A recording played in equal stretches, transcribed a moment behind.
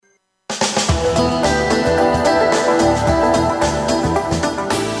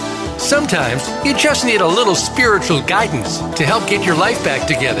Sometimes you just need a little spiritual guidance to help get your life back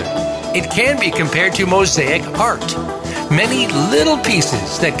together. It can be compared to mosaic art. Many little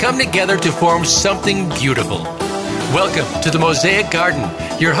pieces that come together to form something beautiful. Welcome to the Mosaic Garden.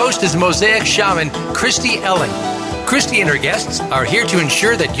 Your host is Mosaic Shaman Christy Ellen. Christy and her guests are here to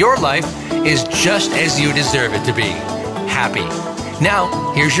ensure that your life is just as you deserve it to be. Happy.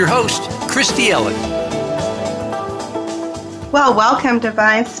 Now, here's your host, Christy Ellen. Well, welcome,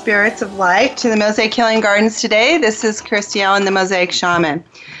 Divine Spirits of Light, to the Mosaic Healing Gardens today. This is Christy Ellen, the Mosaic Shaman.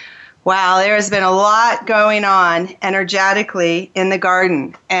 Wow, there has been a lot going on energetically in the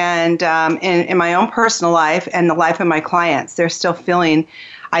garden and in my own personal life and the life of my clients. They're still feeling,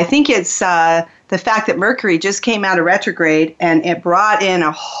 I think it's the fact that Mercury just came out of retrograde and it brought in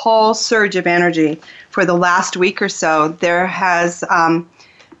a whole surge of energy for the last week or so. There has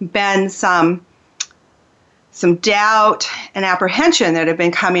been some doubt and apprehension that have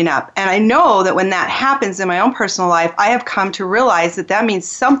been coming up. And I know that when that happens in my own personal life, I have come to realize that that means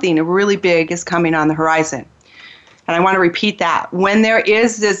something really big is coming on the horizon. And I want to repeat that. When there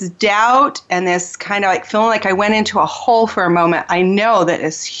is this doubt and this kind of like feeling like I went into a hole for a moment, I know that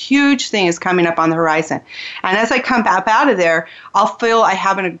this huge thing is coming up on the horizon. And as I come back out of there, I'll feel I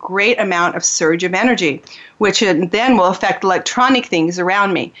have a great amount of surge of energy, which then will affect electronic things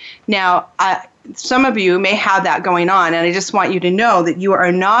around me. Now, some of you may have that going on, and I just want you to know that you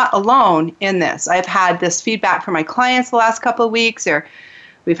are not alone in this. I've had this feedback from my clients the last couple of weeks, or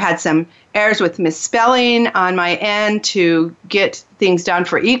we've had some errors with misspelling on my end to get things done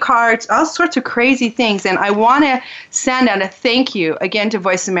for e-cards, all sorts of crazy things. And I want to send out a thank you again to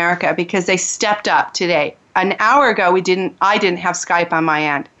Voice America because they stepped up today. An hour ago, I didn't have Skype on my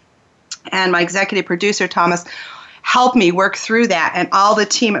end. And my executive producer, Thomas, help me work through that, and all the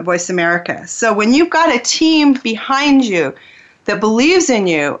team at Voice America. So when you've got a team behind you that believes in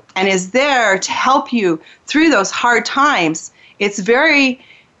you and is there to help you through those hard times, it's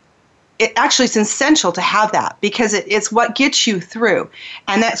essential to have that because it's what gets you through.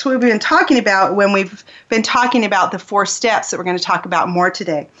 And that's what we've been talking about when we've been talking about the 4 steps that we're going to talk about more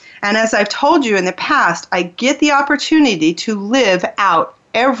today. And as I've told you in the past, I get the opportunity to live out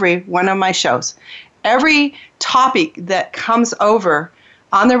every one of my shows. Every topic that comes over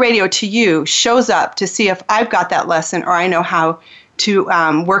on the radio to you shows up to see if I've got that lesson or I know how to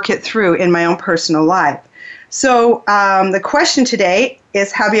work it through in my own personal life. So the question today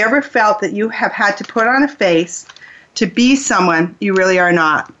is, have you ever felt that you have had to put on a face to be someone you really are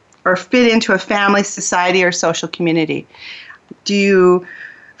not, or fit into a family, society, or social community? Do you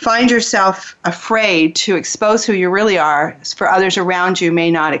find yourself afraid to expose who you really are, for others around you may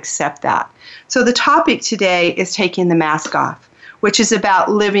not accept that? So the topic today is taking the mask off, which is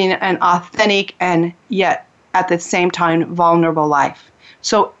about living an authentic and yet at the same time vulnerable life.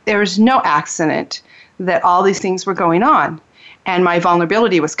 So there's no accident that all these things were going on and my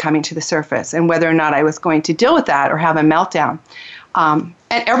vulnerability was coming to the surface, and whether or not I was going to deal with that or have a meltdown. And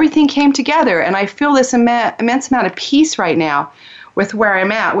everything came together, and I feel this immense amount of peace right now with where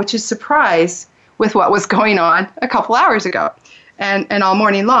I'm at, which is surprise with what was going on a couple hours ago and all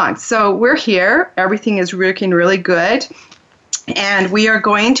morning long. So we're here. Everything is working really good. And we are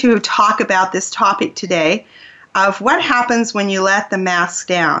going to talk about this topic today of what happens when you let the mask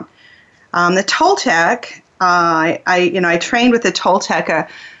down. The Toltec, I trained with the Toltec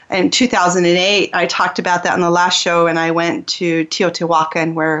in 2008. I talked about that in the last show, and I went to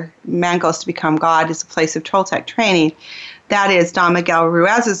Teotihuacan, where man goes to become God, is a place of Toltec training. That is Don Miguel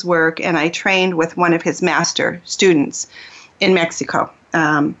Ruiz's work, and I trained with one of his master students in Mexico.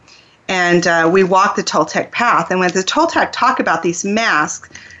 And we walked the Toltec path. And when the Toltec talk about these masks,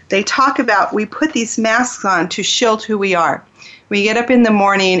 they talk about we put these masks on to shield who we are. We get up in the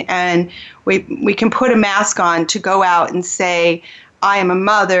morning and we can put a mask on to go out and say, I am a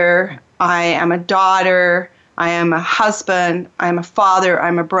mother, I am a daughter, I am a husband, I am a father,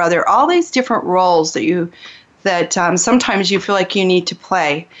 I'm a brother, all these different roles that sometimes you feel like you need to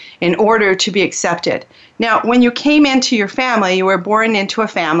play in order to be accepted. Now, when you came into your family, you were born into a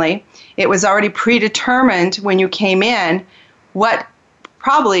family. It was already predetermined when you came in what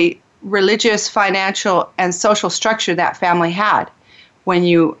probably religious, financial, and social structure that family had when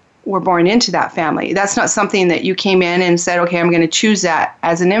you were born into that family. That's not something that you came in and said, okay, I'm going to choose that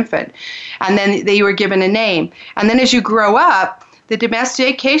as an infant. And then you were given a name. And then as you grow up, the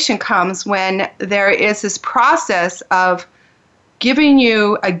domestication comes when there is this process of giving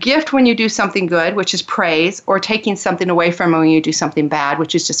you a gift when you do something good, which is praise, or taking something away from when you do something bad,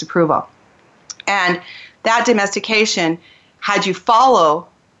 which is disapproval. And that domestication had you follow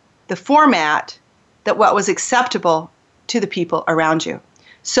the format that what was acceptable to the people around you.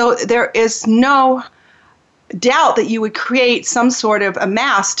 So there is no doubt that you would create some sort of a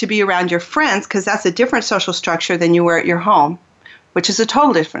mask to be around your friends, because that's a different social structure than you were at your home, which is a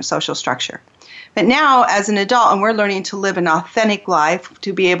total different social structure. But now, as an adult, and we're learning to live an authentic life,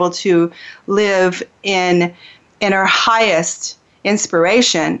 to be able to live in our highest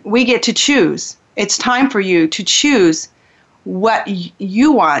inspiration, we get to choose. It's time for you to choose what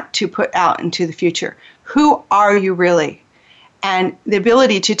you want to put out into the future. Who are you really? And the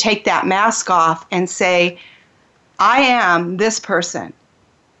ability to take that mask off and say, I am this person.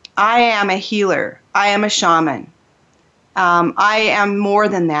 I am a healer. I am a shaman. I am more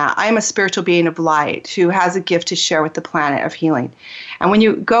than that. I am a spiritual being of light who has a gift to share with the planet of healing. And when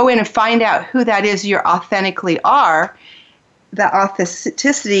you go in and find out who that is you authentically are, that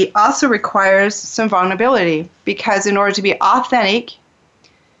authenticity also requires some vulnerability, because in order to be authentic,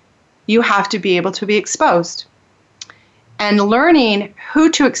 you have to be able to be exposed. And learning who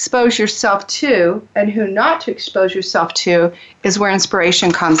to expose yourself to and who not to expose yourself to is where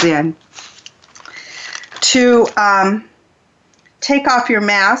inspiration comes in. To take off your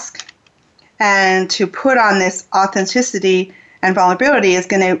mask and to put on this authenticity and vulnerability is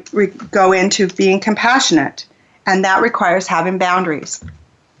going to go into being compassionate. And that requires having boundaries.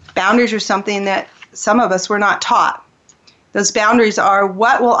 Boundaries are something that some of us were not taught. Those boundaries are,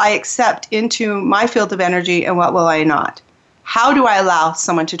 what will I accept into my field of energy and what will I not? How do I allow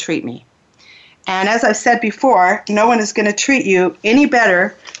someone to treat me? And as I've said before, no one is going to treat you any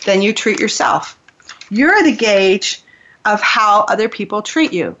better than you treat yourself. You're the gauge of how other people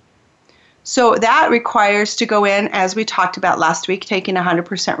treat you. So that requires to go in, as we talked about last week, taking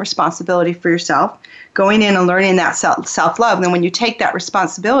 100% responsibility for yourself, going in and learning that self-love. And then when you take that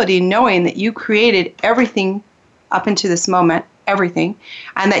responsibility, knowing that you created everything up into this moment, everything,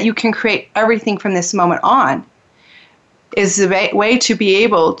 and that you can create everything from this moment on, is the way to be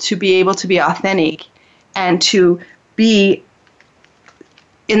able to be authentic and to be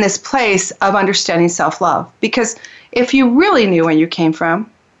in this place of understanding self-love. Because if you really knew where you came from,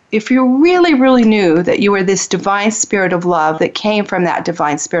 if you really, really knew that you were this divine spirit of love that came from that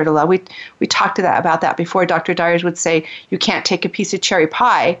divine spirit of love, we talked about that before. Dr. Dyers would say, you can't take a piece of cherry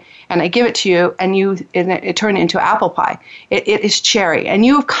pie and I give it to you and it turned into apple pie. It is cherry. And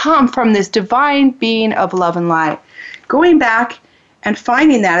you have come from this divine being of love and light. Going back and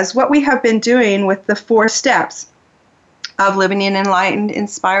finding that is what we have been doing with the 4 steps of living an enlightened,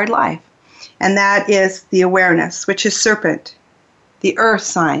 inspired life. And that is the awareness, which is serpent, the earth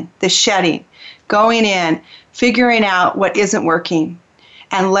sign, the shedding, going in, figuring out what isn't working,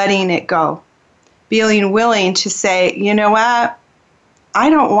 and letting it go. Being willing to say, you know what? I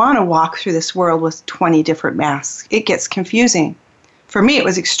don't want to walk through this world with 20 different masks. It gets confusing. For me, it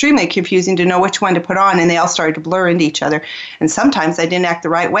was extremely confusing to know which one to put on, and they all started to blur into each other. And sometimes I didn't act the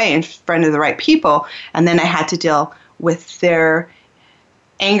right way in front of the right people, and then I had to deal with their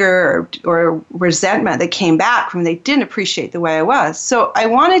anger or resentment that came back from they didn't appreciate the way I was. So I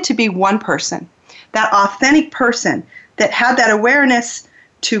wanted to be one person, that authentic person that had that awareness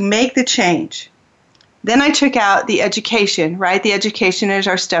to make the change. Then I took out the education, right? The education is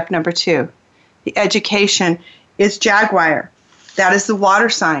our step number 2. The education is Jaguar. That is the water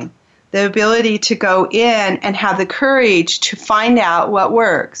sign. The ability to go in and have the courage to find out what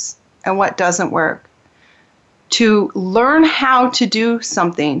works and what doesn't work. To learn how to do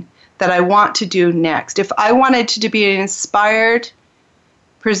something that I want to do next. If I wanted to be an inspired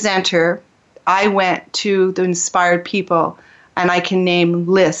presenter, I went to the inspired people, and I can name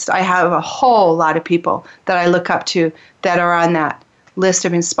lists. I have a whole lot of people that I look up to that are on that list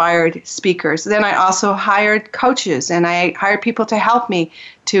of inspired speakers. Then I also hired coaches, and I hired people to help me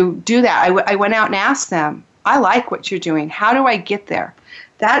to do that. I went out and asked them, I like what you're doing. How do I get there?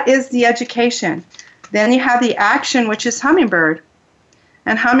 That is the education. Then you have the action, which is hummingbird.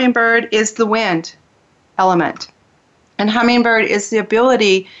 And hummingbird is the wind element. And hummingbird is the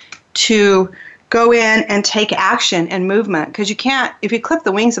ability to go in and take action and movement. Because you can't, if you clip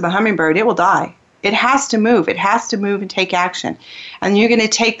the wings of a hummingbird, it will die. It has to move. It has to move and take action. And you're going to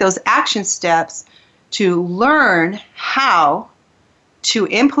take those action steps to learn how to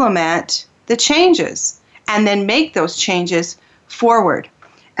implement the changes and then make those changes forward.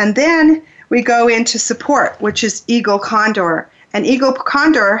 And then we go into support, which is eagle condor. And eagle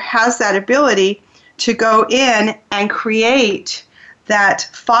condor has that ability to go in and create that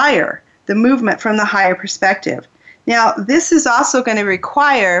fire, the movement from the higher perspective. Now, this is also going to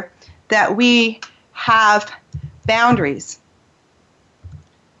require that we have boundaries,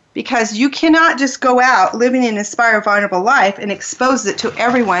 because you cannot just go out living an inspired, vulnerable life and expose it to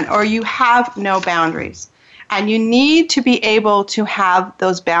everyone, or you have no boundaries. And you need to be able to have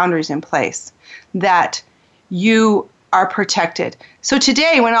those boundaries in place that you are protected. So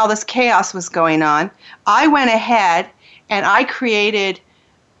today, when all this chaos was going on, I went ahead and I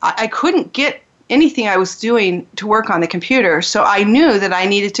couldn't get anything I was doing to work on the computer. So I knew that I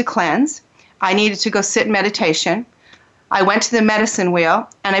needed to cleanse. I needed to go sit in meditation. I went to the medicine wheel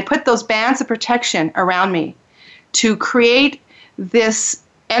and I put those bands of protection around me to create this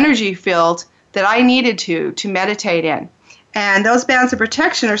energy field that I needed to meditate in. And those bands of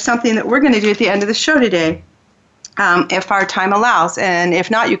protection are something that we're going to do at the end of the show today, if our time allows. And if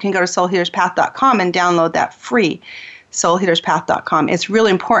not, you can go to soulhealerspath.com and download that free, soulhealerspath.com. It's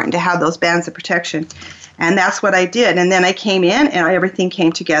really important to have those bands of protection. And that's what I did. And then I came in and everything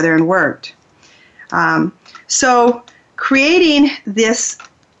came together and worked. So creating this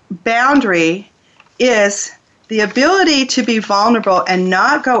boundary is the ability to be vulnerable and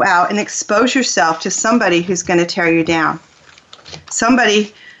not go out and expose yourself to somebody who's going to tear you down.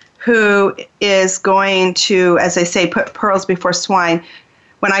 Somebody who is going to, as I say, put pearls before swine.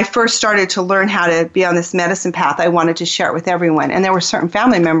 When I first started to learn how to be on this medicine path, I wanted to share it with everyone. And there were certain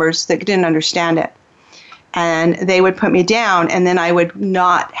family members that didn't understand it. And they would put me down, and then I would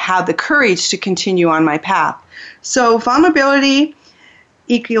not have the courage to continue on my path. So vulnerability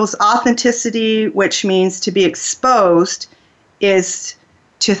equals authenticity, which means to be exposed, is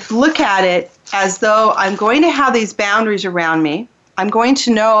to look at it as though I'm going to have these boundaries around me. I'm going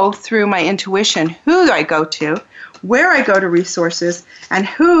to know through my intuition who I go to, where I go to resources, and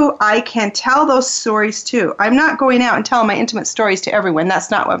who I can tell those stories to. I'm not going out and telling my intimate stories to everyone.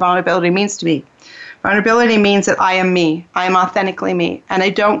 That's not what vulnerability means to me. Vulnerability means that I am me. I am authentically me. And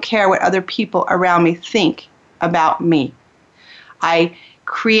I don't care what other people around me think about me. I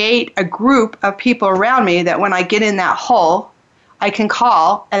create a group of people around me that when I get in that hole, I can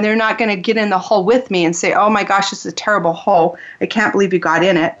call, and they're not going to get in the hole with me and say, oh my gosh, this is a terrible hole. I can't believe you got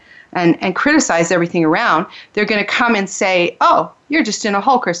in it, and criticize everything around. They're going to come and say, oh, you're just in a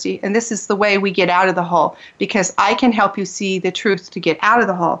hole, Christy, and this is the way we get out of the hole, because I can help you see the truth to get out of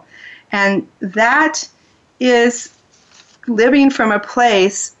the hole. And that is living from a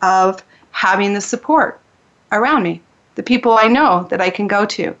place of having the support around me, the people I know that I can go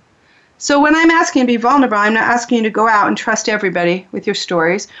to. So when I'm asking you to be vulnerable, I'm not asking you to go out and trust everybody with your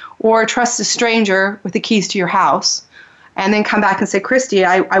stories, or trust a stranger with the keys to your house, and then come back and say, Christy,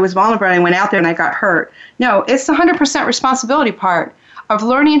 I was vulnerable and I went out there and I got hurt. No, it's the 100% responsibility part of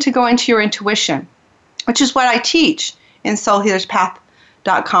learning to go into your intuition, which is what I teach in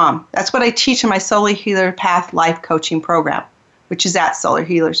soulhealerspath.com. That's what I teach in my Soul Healer Path life coaching program, which is at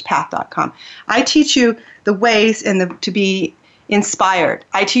soulhealerspath.com. I teach you the ways to be inspired.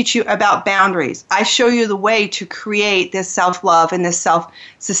 I teach you about boundaries. I show you the way to create this self-love and this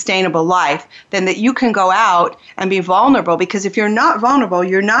self-sustainable life, then that you can go out and be vulnerable, because if you're not vulnerable,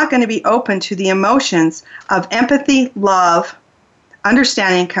 you're not going to be open to the emotions of empathy, love,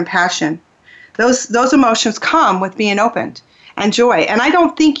 understanding, compassion. Those emotions come with being opened, and joy. And I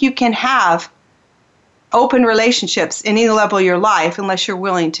don't think you can have open relationships in any level of your life unless you're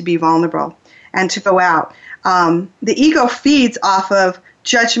willing to be vulnerable and to go out. The ego feeds off of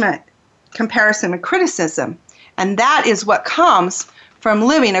judgment, comparison, and criticism. And that is what comes from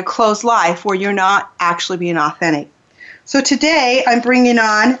living a closed life where you're not actually being authentic. So today I'm bringing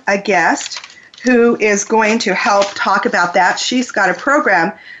on a guest who is going to help talk about that. She's got a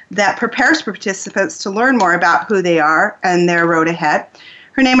program that prepares participants to learn more about who they are and their road ahead.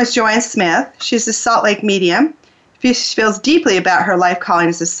 Her name is Joanne Smith. She's a Salt Lake medium. She feels deeply about her life calling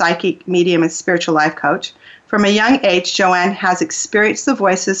as a psychic, medium, and spiritual life coach. From a young age, Joanne has experienced the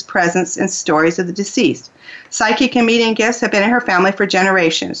voices, presence, and stories of the deceased. Psychic and medium gifts have been in her family for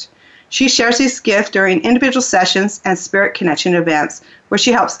generations. She shares these gifts during individual sessions and spirit connection events, where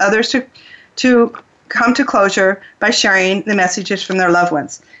she helps others to come to closure by sharing the messages from their loved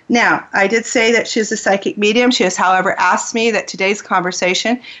ones. Now, I did say that she's a psychic medium. She has, however, asked me that today's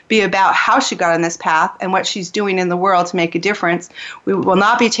conversation be about how she got on this path and what she's doing in the world to make a difference. We will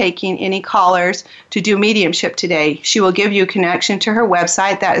not be taking any callers to do mediumship today. She will give you a connection to her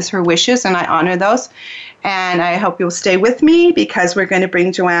website. That is her wishes, and I honor those. And I hope you'll stay with me, because we're going to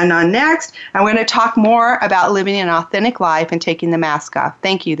bring Joanne on next. And we're going to talk more about living an authentic life and taking the mask off.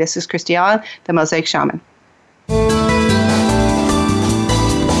 Thank you. This is Christy Allen, the Mosaic Shaman.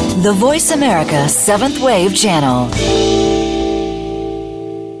 The Voice America 7th Wave Channel.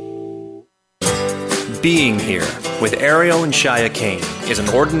 Being Here with Ariel and Shia Kane is an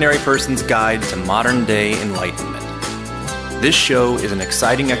ordinary person's guide to modern-day enlightenment. This show is an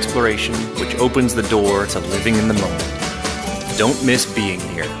exciting exploration which opens the door to living in the moment. Don't miss Being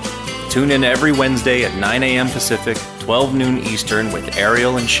Here. Tune in every Wednesday at 9 a.m. Pacific, 12 noon Eastern with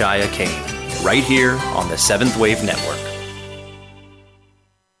Ariel and Shia Kane, right here on the Seventh Wave Network.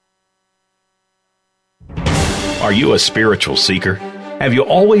 Are you a spiritual seeker? Have you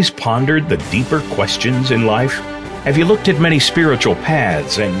always pondered the deeper questions in life? Have you looked at many spiritual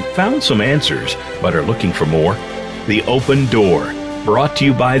paths and found some answers, but are looking for more? The Open Door, brought to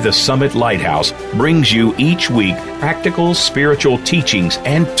you by the Summit Lighthouse, brings you each week practical spiritual teachings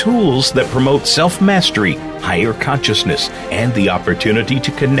and tools that promote self-mastery, higher consciousness, and the opportunity to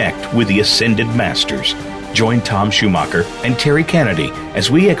connect with the Ascended Masters. Join Tom Schumacher and Terry Kennedy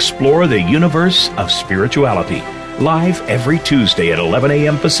as we explore the universe of spirituality, live every Tuesday at 11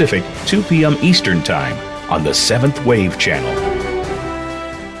 a.m. Pacific, 2 p.m. Eastern Time on the Seventh Wave Channel.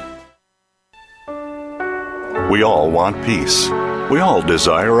 We all want peace. We all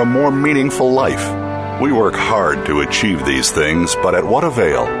desire a more meaningful life. We work hard to achieve these things, but at what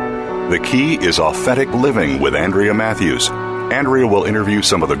avail? The key is authentic living with Andrea Matthews. Andrea will interview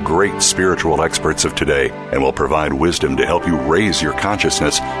some of the great spiritual experts of today and will provide wisdom to help you raise your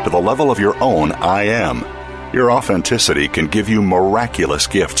consciousness to the level of your own I am. Your authenticity can give you miraculous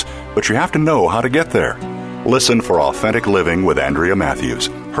gifts, but you have to know how to get there. Listen for Authentic Living with Andrea Matthews.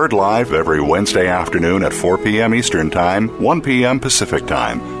 Heard live every Wednesday afternoon at 4 p.m. Eastern Time, 1 p.m. Pacific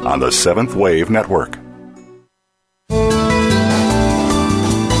Time on the Seventh Wave Network.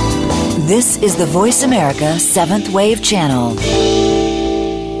 This is the Voice America Seventh Wave Channel.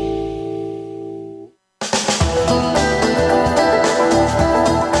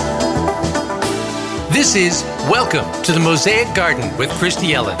 This is Welcome to the Mosaic Garden with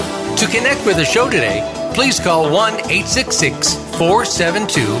Christy Ellen. To connect with the show today, please call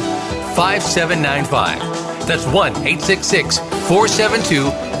 1-866-472-5795. That's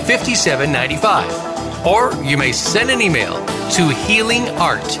 1-866-472-5795. Or you may send an email to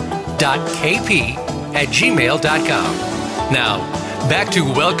healingart.kp@gmail.com. Now, back to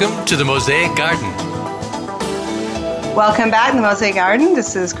Welcome to the Mosaic Garden. Welcome back to the Mosaic Garden.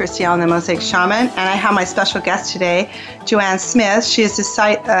 This is Christy Allen, the Mosaic Shaman, and I have my special guest today, Joanne Smith. She is a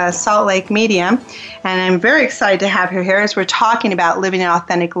Salt Lake medium, and I'm very excited to have her here as we're talking about living an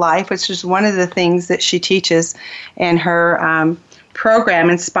authentic life, which is one of the things that she teaches in her program,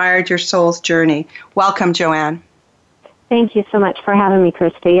 Inspired Your Soul's Journey. Welcome, Joanne. Thank you so much for having me,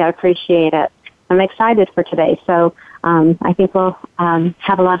 Christy. I appreciate it. I'm excited for today. So I think we'll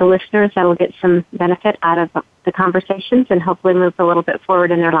have a lot of listeners that will get some benefit out of the conversations and hopefully move a little bit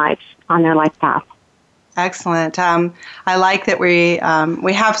forward in their lives, on their life path. Excellent. I like that we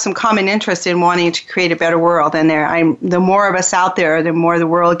have some common interest in wanting to create a better world. And the more of us out there, the more the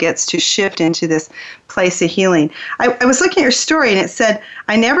world gets to shift into this place of healing. I was looking at your story, and it said,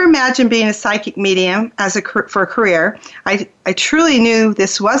 "I never imagined being a psychic medium for a career. I truly knew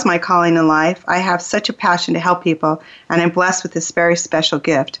this was my calling in life. I have such a passion to help people, and I'm blessed with this very special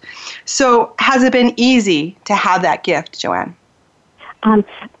gift." So, has it been easy to have that gift, Joanne?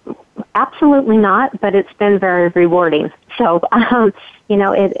 Absolutely not, but it's been very rewarding. So,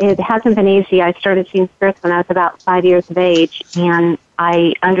 it hasn't been easy. I started seeing spirits when I was about 5 years of age, and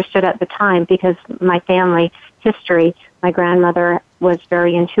I understood at the time because my family history, my grandmother was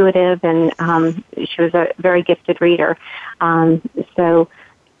very intuitive, and she was a very gifted reader. So,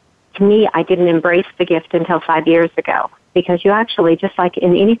 to me, I didn't embrace the gift until 5 years ago, because you actually, just like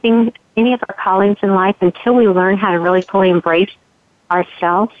in any of our callings in life, until we learn how to really fully embrace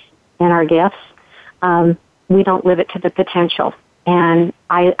ourselves and our gifts, we don't live it to the potential. And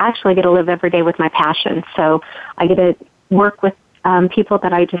I actually get to live every day with my passion. So I get to work with people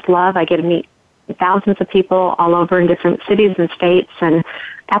that I just love. I get to meet thousands of people all over in different cities and states, and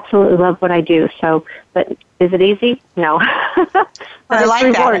absolutely love what I do. So, but is it easy? No. But I like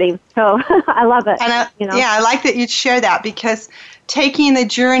it's rewarding. So I love it. And I like that you'd share that, because taking the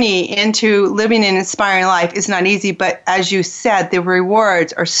journey into living an inspiring life is not easy, but as you said, the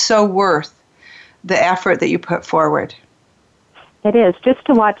rewards are so worth the effort that you put forward. It is. Just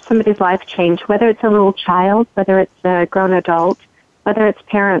to watch somebody's life change, whether it's a little child, whether it's a grown adult, whether it's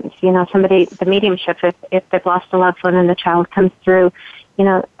parents, the mediumship, if they've lost a loved one and the child comes through,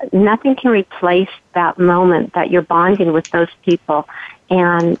 nothing can replace that moment that you're bonding with those people.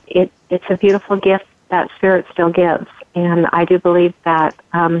 And it's a beautiful gift that Spirit still gives. And I do believe that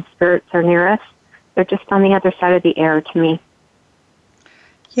spirits are near us. They're just on the other side of the air to me.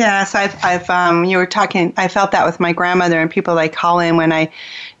 Yes, you were talking, I felt that with my grandmother and people I call in when I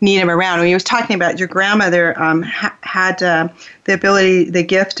need them around. When you was talking about your grandmother had the ability, the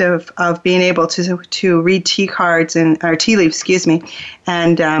gift of being able to read tea cards or tea leaves,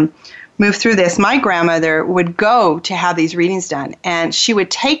 and move through this, my grandmother would go to have these readings done, and she would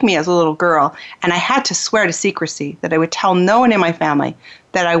take me as a little girl, and I had to swear to secrecy that I would tell no one in my family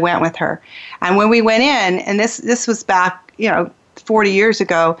that I went with her. And when we went in, and this was back, 40 years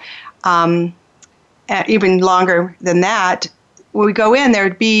ago, even longer than that, when we go in, there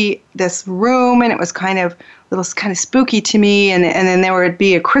would be this room, and it was kind of spooky to me, and then there would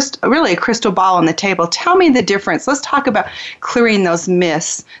be a crystal ball on the table. Tell me the difference. Let's talk about clearing those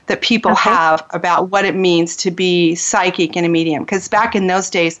myths that people have about what it means to be psychic and a medium, because back in those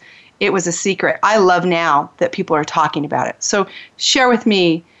days, it was a secret. I love now that people are talking about it. So share with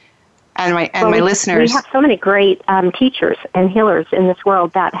me and my listeners. We have so many great teachers and healers in this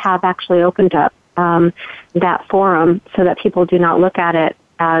world that have actually opened up that forum so that people do not look at it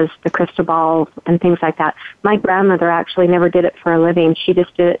as the crystal ball and things like that. My grandmother actually never did it for a living. She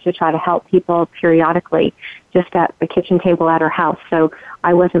just did it to try to help people periodically, just at the kitchen table at her house. So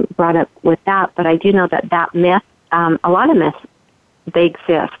I wasn't brought up with that, but I do know that myth, a lot of myths, they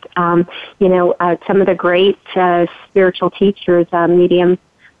exist. Some of the great spiritual teachers,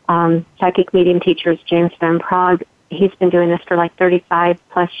 psychic medium teachers, James Van Prague, he's been doing this for like 35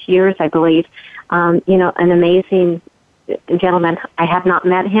 plus years, I believe. An amazing gentleman. I have not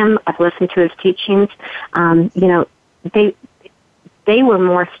met him. I've listened to his teachings. They were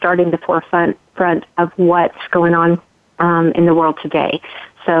more starting the forefront of what's going on in the world today.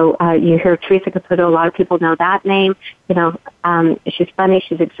 So you hear Teresa Caputo. A lot of people know that name. She's funny.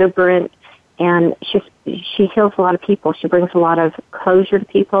 She's exuberant, and she heals a lot of people. She brings a lot of closure to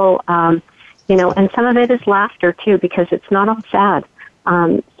people. And some of it is laughter too, because it's not all sad.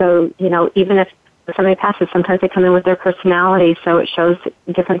 So even if somebody passes, sometimes they come in with their personality, so it shows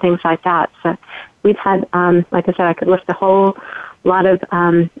different things like that. So we've had, like I said, I could list a whole lot of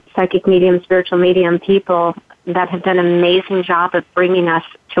psychic medium, spiritual medium people that have done an amazing job of bringing us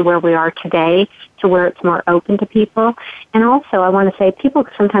to where we are today, to where it's more open to people. And also, I want to say, people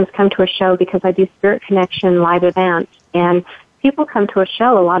sometimes come to a show because I do Spirit Connection live events, and people come to a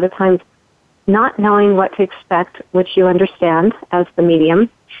show a lot of times not knowing what to expect, which you understand as the medium.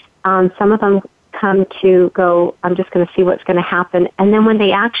 Some of them come to go, I'm just going to see what's going to happen. And then when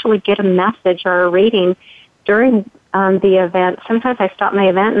they actually get a message or a reading during the event, sometimes I stop my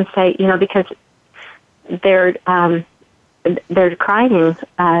event and say, because they're crying.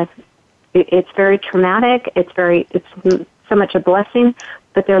 It's very traumatic. It's so much a blessing,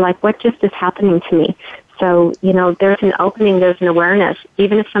 but they're like, what just is happening to me? So, there's an opening, there's an awareness.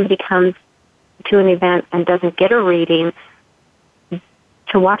 Even if somebody comes to an event and doesn't get a reading,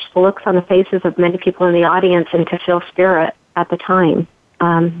 to watch the looks on the faces of many people in the audience and to feel spirit at the time.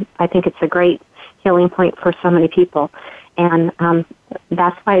 I think it's a great healing point for so many people. And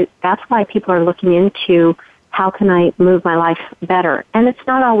that's why people are looking into how can I move my life better. And it's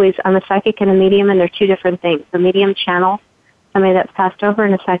not always, I'm a psychic and a medium, and they're two different things. The medium channel, somebody that's passed over,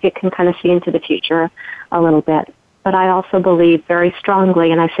 and a psychic can kind of see into the future a little bit. But I also believe very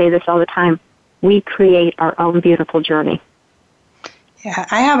strongly, and I say this all the time, we create our own beautiful journey. Yeah,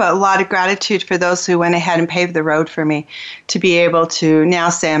 I have a lot of gratitude for those who went ahead and paved the road for me to be able to now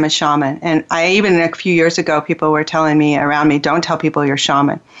say I'm a shaman. And even a few years ago, people were telling me around me, don't tell people you're a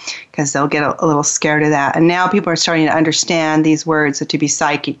shaman, because they'll get a little scared of that. And now people are starting to understand these words, so to be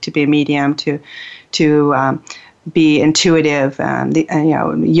psychic, to be a medium, to be intuitive,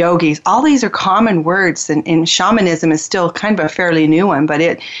 yogis. All these are common words, and shamanism is still kind of a fairly new one, but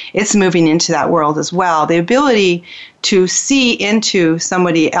it's moving into that world as well. The ability to see into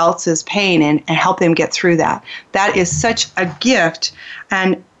somebody else's pain and help them get through that. That is such a gift.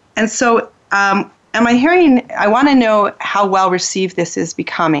 And so am I hearing, I want to know how well received this is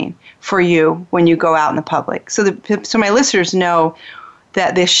becoming for you when you go out in the public. So my listeners know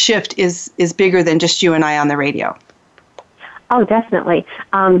that this shift is bigger than just you and I on the radio. Oh, definitely.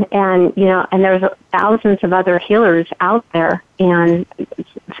 And there's thousands of other healers out there, and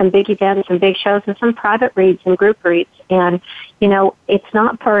some big events and big shows and some private reads and group reads. And, it's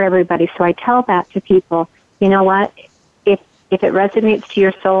not for everybody. So I tell that to people, you know what? If it resonates to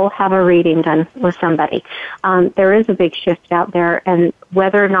your soul, have a reading done with somebody. There is a big shift out there, and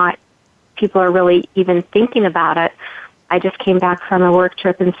whether or not people are really even thinking about it, I just came back from a work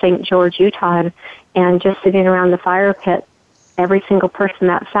trip in St. George, Utah, and just sitting around the fire pit, every single person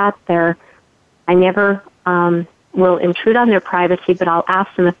that sat there, I never will intrude on their privacy, but I'll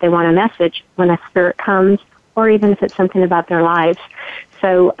ask them if they want a message when a spirit comes, or even if it's something about their lives.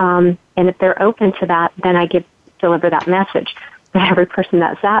 So, and if they're open to that, then I deliver that message. But every person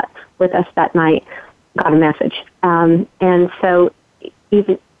that sat with us that night got a message. And so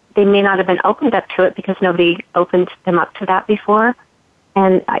even they may not have been opened up to it because nobody opened them up to that before,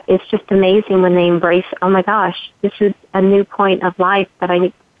 And it's just amazing when they embrace, oh my gosh, this is a new point of life that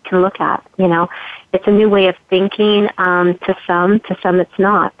I can look at, you know. It's a new way of thinking to some it's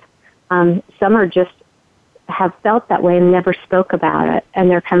not. Some are just have felt that way and never spoke about it, and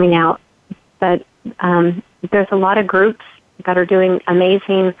they're coming out. But there's a lot of groups that are doing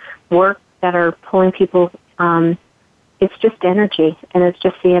amazing work that are pulling people. It's just energy, and it's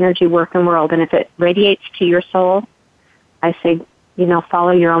just the energy working world. And if it radiates to your soul, I say, you know,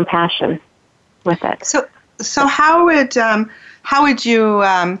 follow your own passion with it. So how would you,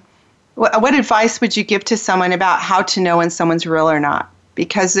 what advice would you give to someone about how to know when someone's real or not?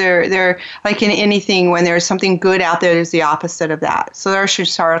 Because they're like in anything, when there's something good out there, there's the opposite of that. So there are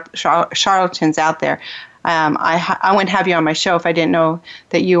charlatans out there. I wouldn't have you on my show if I didn't know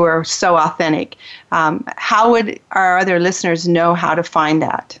that you were so authentic. How would our other listeners know how to find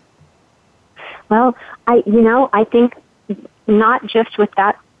that? Well, I think not just with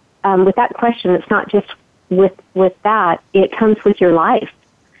that question. It's not just with that. It comes with your life.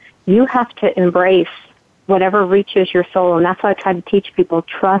 You have to embrace whatever reaches your soul, and that's why I try to teach people: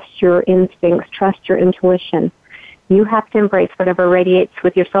 trust your instincts, trust your intuition. You have to embrace whatever radiates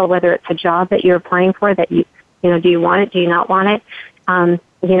with your soul, whether it's a job that you're applying for that you know, do you want it? Do you not want it?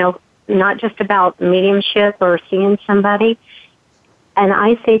 Not just about mediumship or seeing somebody. And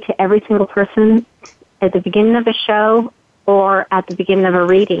I say to every single person at the beginning of a show or at the beginning of a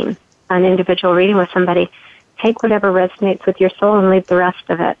reading, an individual reading with somebody, take whatever resonates with your soul and leave the rest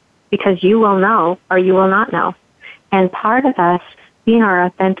of it, because you will know or you will not know. And part of us being our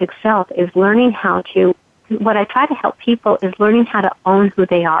authentic self is learning how to, what I try to help people is learning how to own who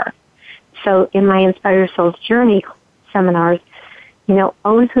they are. So in my Inspire Your Soul's Journey seminars,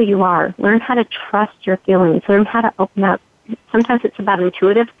 own who you are. Learn how to trust your feelings. Learn how to open up. Sometimes it's about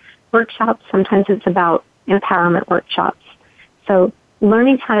intuitive workshops. Sometimes it's about empowerment workshops. So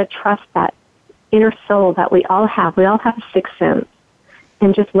learning how to trust that inner soul that we all have. We all have a sixth sense.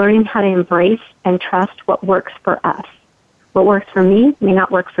 And just learning how to embrace and trust what works for us. What works for me may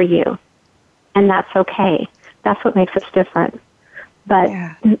not work for you. And that's okay. That's what makes us different. But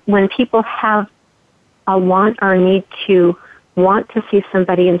when people have a want or a need to want to see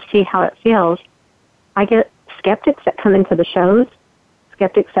somebody and see how it feels, I get skeptics that come into the shows,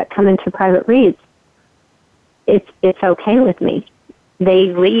 skeptics that come into private reads. It's okay with me. They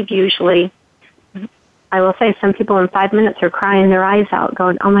leave usually. I will say some people in 5 minutes are crying their eyes out,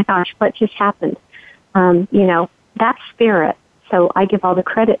 going, oh my gosh, what just happened? That's spirit. So I give all the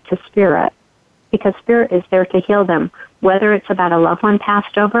credit to spirit, because spirit is there to heal them, whether it's about a loved one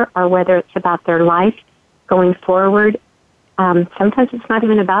passed over or whether it's about their life going forward. Sometimes it's not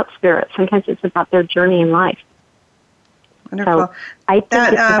even about spirit. Sometimes it's about their journey in life. Wonderful. So I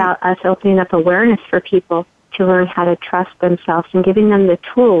think it's about us opening up awareness for people to learn how to trust themselves and giving them the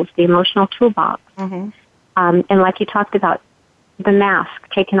tools, the emotional toolbox. Mm-hmm. And like you talked about, the mask,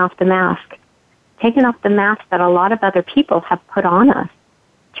 taking off the mask that a lot of other people have put on us,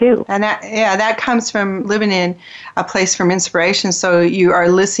 too. And that comes from living in a place from inspiration. So you are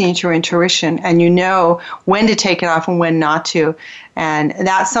listening to your intuition, and you know when to take it off and when not to. And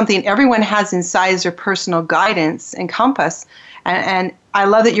that's something everyone has inside as their personal guidance and compass. And I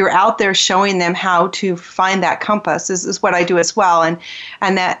love that you're out there showing them how to find that compass. This is what I do as well.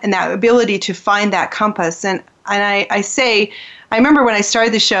 And that ability to find that compass. And I remember when I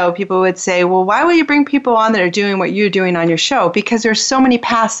started the show, people would say, well, why will you bring people on that are doing what you're doing on your show? Because there's so many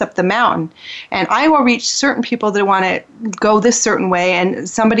paths up the mountain. And I will reach certain people that want to go this certain way, and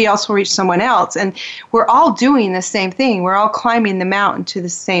somebody else will reach someone else. And we're all doing the same thing. We're all climbing the mountain to the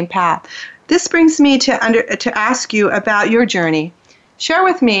same path. This brings me to ask you about your journey. Share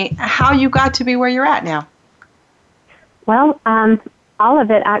with me how you got to be where you're at now. Well, all of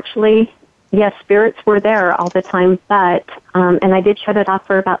it actually. Yes, spirits were there all the time, but, and I did shut it off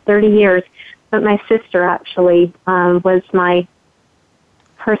for about 30 years, but my sister actually was my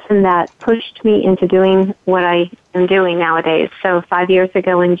person that pushed me into doing what I am doing nowadays. So 5 years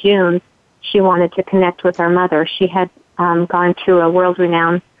ago in June, she wanted to connect with our mother. She had gone to a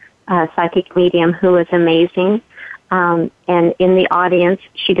world-renowned psychic medium who was amazing, and in the audience,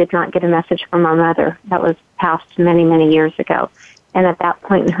 she did not get a message from our mother. That was passed many, many years ago. And at that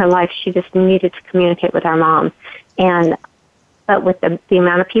point in her life, she just needed to communicate with our mom. But with the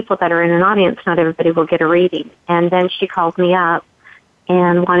amount of people that are in an audience, not everybody will get a reading. And then she called me up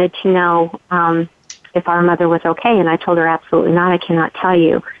and wanted to know if our mother was okay. And I told her, absolutely not. I cannot tell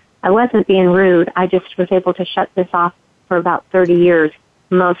you. I wasn't being rude. I just was able to shut this off for about 30 years,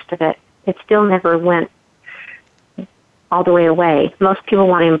 most of it. It still never went all the way away. Most people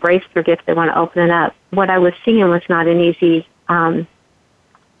want to embrace their gift. They want to open it up. What I was seeing was not an easy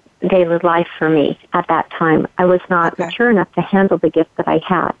daily life for me at that time. I was not mature enough to handle the gift that I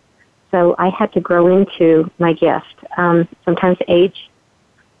had. So I had to grow into my gift. Sometimes age,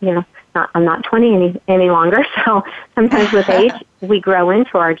 I'm not 20 any longer, so sometimes with age, we grow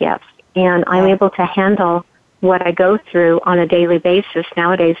into our gifts. And I'm able to handle what I go through on a daily basis.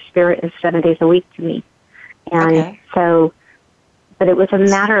 Nowadays, Spirit is 7 days a week to me. And so, but it was a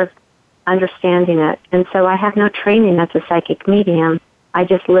matter of understanding it. And so I have no training as a psychic medium. I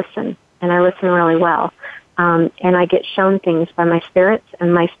just listen, and I listen really well. And I get shown things by my spirits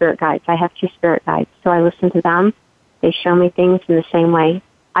and my spirit guides. I have 2 spirit guides, so I listen to them. They show me things in the same way.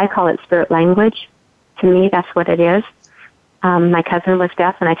 I call it spirit language. To me, that's what it is. My cousin was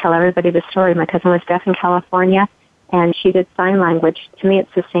deaf, and I tell everybody the story. My cousin was deaf in California, and she did sign language. To me,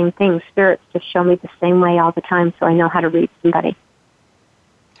 it's the same thing. Spirits just show me the same way all the time, so I know how to read somebody.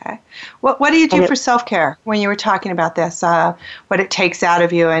 Okay. What do you do for self-care when you were talking about this, what it takes out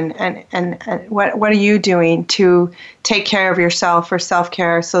of you, and what are you doing to take care of yourself for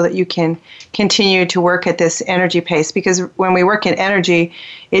self-care so that you can continue to work at this energy pace? Because when we work in energy,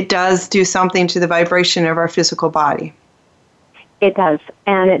 it does do something to the vibration of our physical body. It does,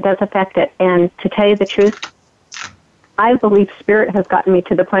 and it does affect it. And to tell you the truth, I believe Spirit has gotten me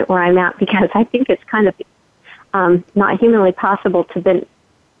to the point where I'm at because I think it's kind of not humanly possible to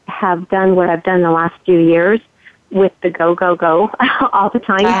have done what I've done the last few years with the go, go, go all the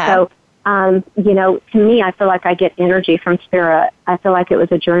time. So, to me, I feel like I get energy from Spirit. I feel like it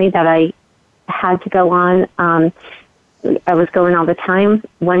was a journey that I had to go on. I was going all the time.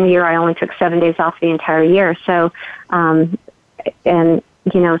 One year I only took 7 days off the entire year. So,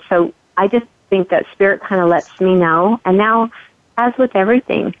 so I just think that Spirit kind of lets me know. And now, as with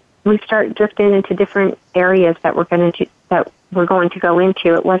everything, we start drifting into different areas that we're going to go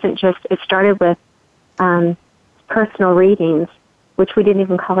into. It wasn't just, it started with personal readings, which we didn't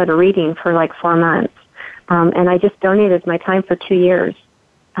even call it a reading for like 4 months. And I just donated my time for 2 years.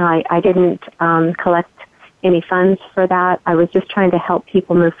 I didn't collect any funds for that. I was just trying to help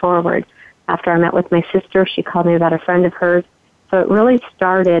people move forward. After I met with my sister, she called me about a friend of hers. So it really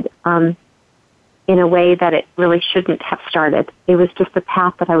started in a way that it really shouldn't have started. It was just a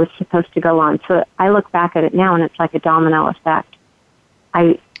path that I was supposed to go on. So I look back at it now, and it's like a domino effect.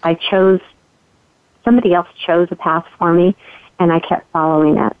 Somebody else chose a path for me, and I kept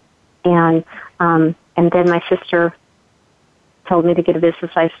following it. And then my sister told me to get a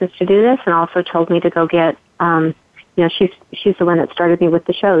business license to do this, and also told me to go get, she's the one that started me with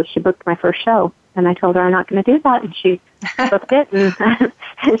the shows. She booked my first show, and I told her I'm not going to do that, and she booked it,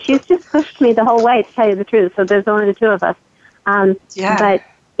 and she's just pushed me the whole way, to tell you the truth. So there's only the 2 of us. But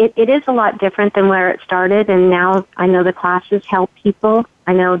it is a lot different than where it started, and now I know the classes help people.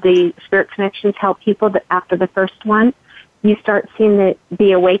 I know the Spirit Connections help people. That after the first one, you start seeing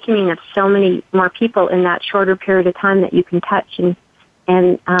the awakening of so many more people in that shorter period of time that you can touch, and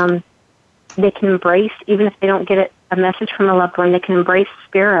they can embrace, even if they don't get a message from a loved one, they can embrace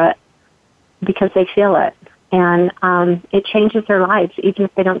Spirit because they feel it. And it changes their lives, even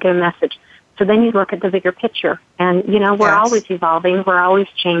if they don't get a message. So then you look at the bigger picture. And, we're always evolving. We're always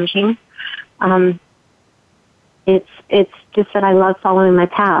changing. It's just that I love following my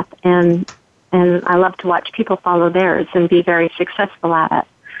path. And I love to watch people follow theirs and be very successful at it.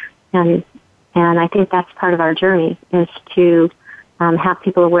 And I think that's part of our journey, is to have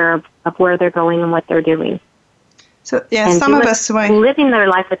people aware of where they're going and what they're doing. So, and some of us... living their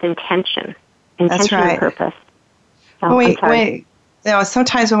life with intention. Intention and purpose. So,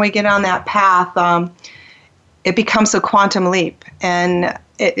 sometimes when we get on that path, it becomes a quantum leap, and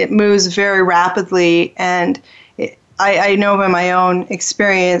it moves very rapidly. And I know by my own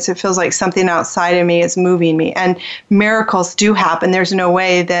experience, it feels like something outside of me is moving me. And miracles do happen. There's no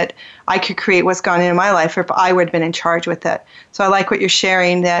way that I could create what's gone into my life if I would have been in charge with it. So I like what you're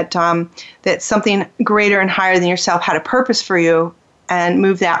sharing, that that something greater and higher than yourself had a purpose for you, and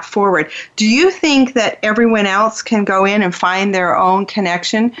move that forward. Do you think that everyone else can go in and find their own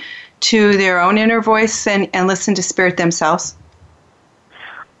connection to their own inner voice and listen to Spirit themselves?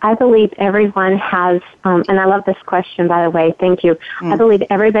 I believe everyone has, and I love this question, by the way, thank you. I believe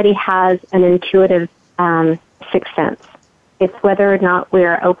everybody has an intuitive sixth sense. It's whether or not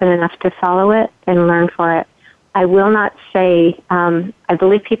we're open enough to follow it and learn for it. I will not say, I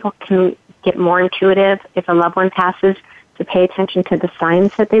believe people can get more intuitive if a loved one passes, to pay attention to the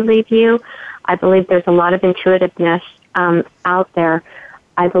signs that they leave you. I believe there's a lot of intuitiveness out there.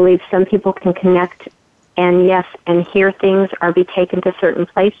 I believe some people can connect and hear things or be taken to certain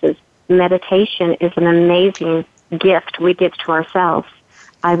places. Meditation is an amazing gift we give to ourselves,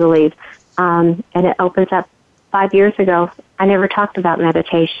 I believe. And it opens up 5 years ago, I never talked about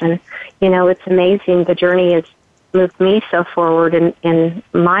meditation. You know, it's amazing. The journey has moved me so forward in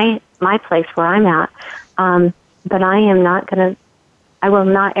my place where I'm at. But I will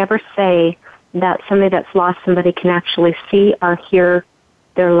not ever say that somebody that's lost somebody can actually see or hear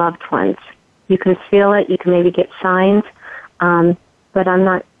their loved ones. You can feel it. You can maybe get signs. But I'm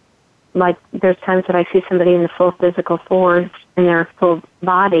not, like, there's times that I see somebody in the full physical force, in their full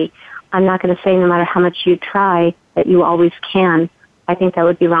body. I'm not going to say no matter how much you try that you always can. I think that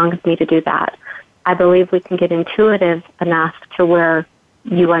would be wrong of me to do that. I believe we can get intuitive enough to where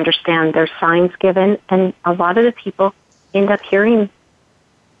you understand there's signs given, and a lot of the people end up hearing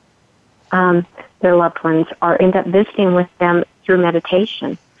their loved ones or end up visiting with them through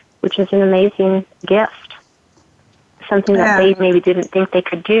meditation, which is an amazing gift. Something that they maybe didn't think they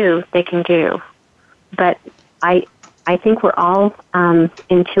could do, they can do. But I think we're all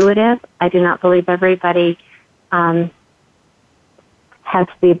intuitive. I do not believe everybody has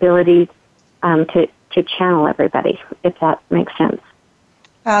the ability to channel everybody, if that makes sense.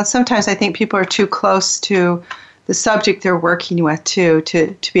 Sometimes I think people are too close to the subject they're working with to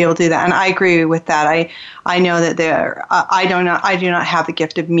be able to do that, and I agree with that. I know that I do not have the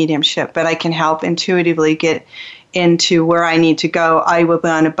gift of mediumship, but I can help intuitively get into where I need to go. I will be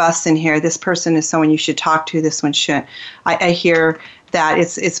on a bus in here. This person is someone you should talk to. This one shouldn't. I hear that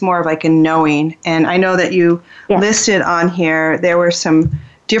it's more of like a knowing, and I know that you listed on here there were some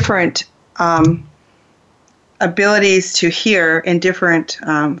different abilities to hear in different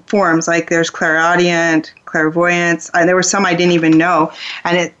forms, like there's clairaudient, clairvoyance. There were some I didn't even know,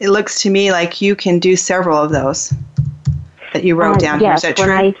 and it looks to me like you can do several of those that you wrote down here. Is that true?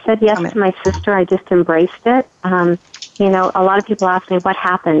 When I said yes to my sister, I just embraced it. You know, a lot of people ask me what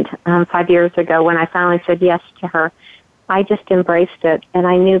happened 5 years ago when I finally said yes to her. I just embraced it, and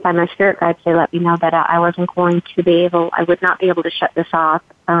I knew by my spirit guides they let me know that I wasn't going to be able, I would not be able to shut this off.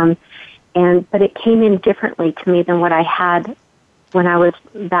 But it came in differently to me than what I had when I was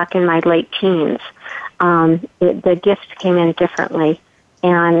back in my late teens. The gift came in differently,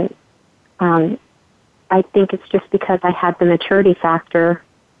 and I think it's just because I had the maturity factor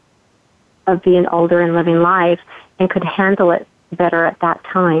of being older and living life and could handle it better at that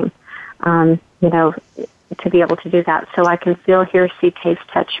time, you know, to be able to do that. So I can feel, hear, see, taste,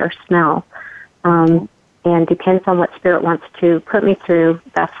 touch, or smell. And depends on what spirit wants to put me through,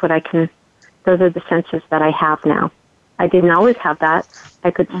 that's what I can, those are the senses that I have now. I didn't always have that.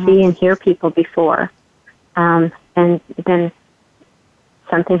 I could see and hear people before. And then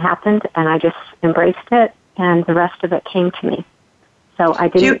something happened, and I just embraced it, and the rest of it came to me. So I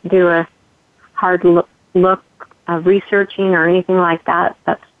didn't do a hard look researching or anything like that.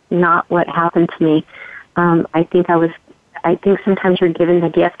 That's not what happened to me. I think sometimes you're given the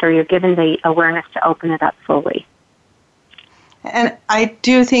gift, or you're given the awareness to open it up fully. And I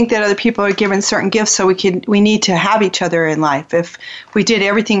do think that other people are given certain gifts, so we need to have each other in life. If we did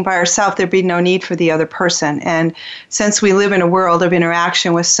everything by ourselves, there'd be no need for the other person. And since we live in a world of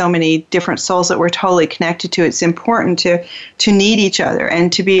interaction with so many different souls that we're totally connected to, it's important to need each other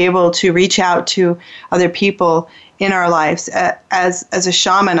and to be able to reach out to other people in our lives. As a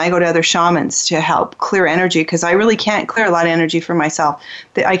shaman, I go to other shamans to help clear energy, because I really can't clear a lot of energy for myself.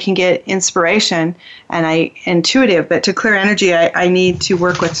 I can get inspiration and I intuitive, but to clear energy, I need to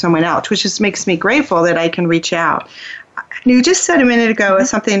work with someone else, which just makes me grateful that I can reach out. You just said a minute ago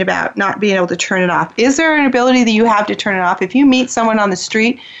something about not being able to turn it off. Is there an ability that you have to turn it off? If you meet someone on the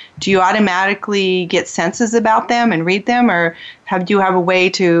street, do you automatically get senses about them and read them, or do you have a way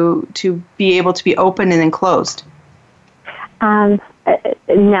to be able to be open and then closed?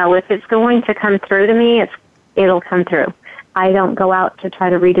 No, if it's going to come through to me, it'll come through. I don't go out to try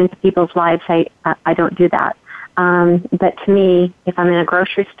to read into people's lives. I don't do that. But to me, if I'm in a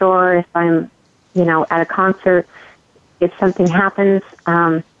grocery store, if I'm, at a concert, if something happens,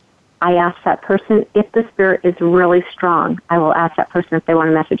 I ask that person, if the spirit is really strong, I will ask that person if they want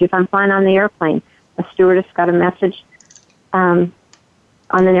a message. If I'm flying on the airplane, a stewardess got a message,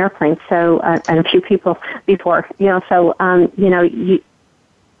 on an airplane, so and a few people before,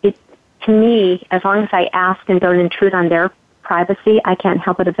 to me, as long as I ask and don't intrude on their privacy, I can't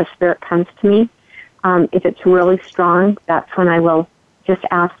help it if a spirit comes to me. If it's really strong, that's when I will just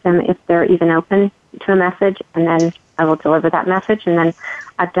ask them if they're even open to a message, and then I will deliver that message, and then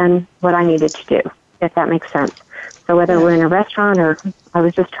I've done what I needed to do, if that makes sense. So whether we're in a restaurant, or I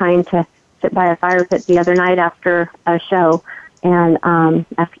was just trying to sit by a fire pit the other night after a show, and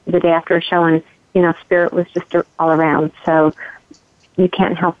the day after a show, and spirit was just all around. So you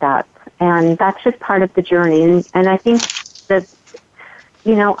can't help that, and that's just part of the journey. And I think that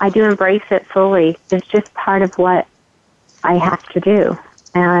I do embrace it fully. It's just part of what I have to do,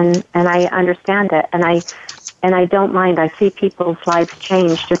 and I understand it, and I don't mind. I see people's lives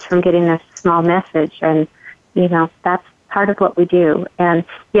change just from getting a small message, and that's part of what we do. And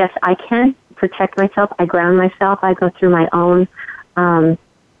yes, I can protect myself. I ground myself. I go through my own.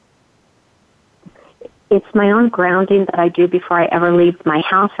 It's my own grounding that I do before I ever leave my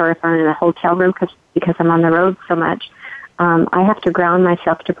house, or if I'm in a hotel room because I'm on the road so much. I have to ground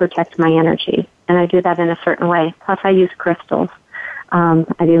myself to protect my energy, and I do that in a certain way. Plus, I use crystals. I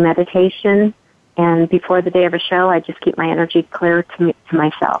do meditation, and before the day of a show, I just keep my energy clear to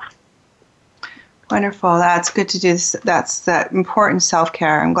myself. Wonderful. That's good to do. That's that important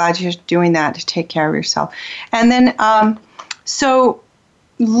self-care. I'm glad you're doing that to take care of yourself. And then, so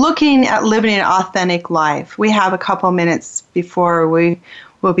looking at living an authentic life, we have a couple minutes before we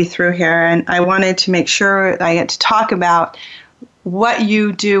will be through here, and I wanted to make sure I get to talk about what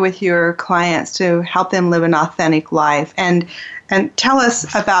you do with your clients to help them live an authentic life, and tell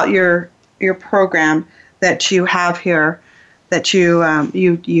us about your program that you have here, that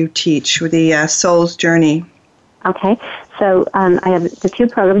you teach, the Soul's Journey. Okay, so I have the two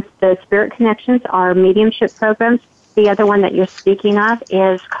programs. The Spirit Connections are mediumship programs. The other one that you're speaking of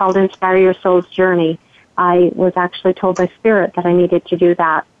is called Inspire Your Soul's Journey. I was actually told by Spirit that I needed to do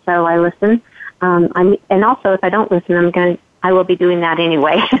that, so I listen. And also, if I don't listen, I will be doing that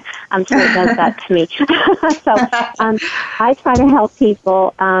anyway. I'm sure it does that to me. So I try to help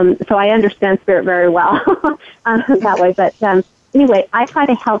people. So I understand Spirit very well that way. But anyway, I try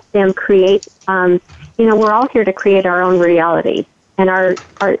to help them create. We're all here to create our own reality, and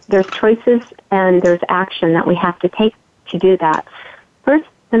there's choices and there's action that we have to take to do that. First,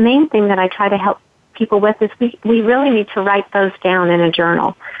 the main thing that I try to help people with is we really need to write those down in a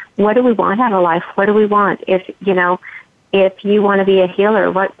journal. What do we want out of life? What do we want? If you want to be a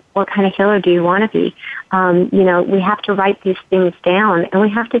healer, what kind of healer do you want to be? We have to write these things down, and we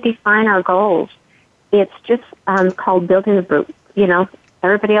have to define our goals. It's just called building a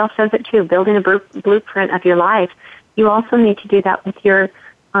everybody else says it too, building a blueprint of your life. You also need to do that with your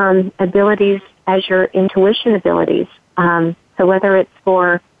abilities as your intuition abilities. So whether it's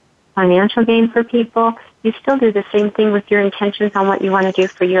for financial gain for people, you still do the same thing with your intentions on what you want to do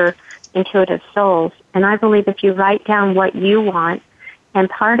for your intuitive souls. And I believe if you write down what you want, and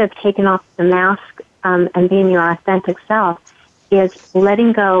part of taking off the mask and being your authentic self is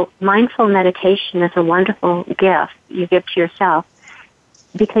letting go. Mindful meditation is a wonderful gift you give to yourself,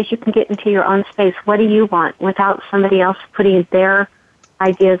 because you can get into your own space. What do you want without somebody else putting their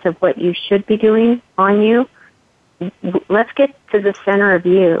ideas of what you should be doing on you? Let's get to the center of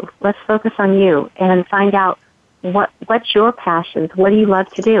you. Let's focus on you and find out what's your passions. What do you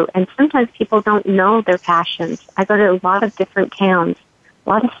love to do? And sometimes people don't know their passions. I go to a lot of different towns, a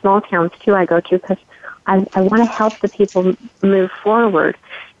lot of small towns too I go to, because I want to help the people move forward.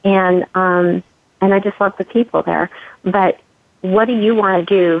 And I just love the people there. But what do you want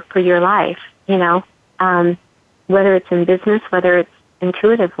to do for your life? Whether it's in business, whether it's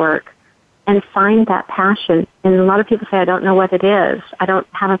intuitive work, and find that passion. And a lot of people say, I don't know what it is. I don't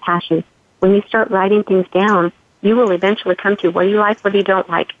have a passion. When you start writing things down, you will eventually come to what do you like, what do you don't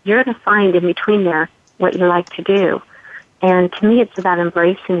like. You're going to find in between there what you like to do. And to me, it's about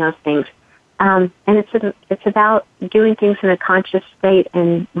embracing those things. And it's about doing things in a conscious state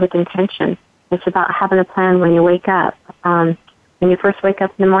and with intention. It's about having a plan when you wake up. When you first wake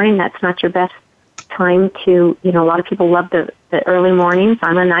up in the morning, that's not your best time to, a lot of people love the early mornings.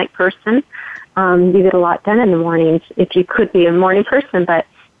 I'm a night person. You get a lot done in the mornings if you could be a morning person, but,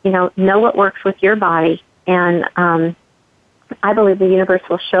 know what works with your body. And I believe the universe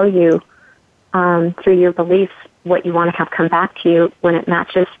will show you through your beliefs what you want to have come back to you when it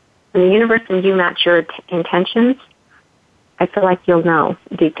matches. When the universe and you match your intentions, I feel like you'll know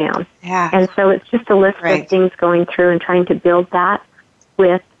deep down. Yeah. And so it's just a list of things going through and trying to build that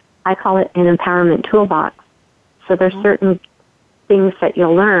with, I call it an empowerment toolbox. So there's certain things that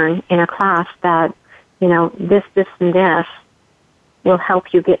you'll learn in a class that, this, and this will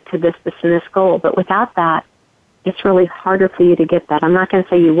help you get to this, and this goal. But without that, it's really harder for you to get that. I'm not going to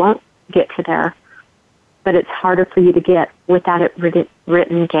say you won't get to there, but it's harder for you to get without it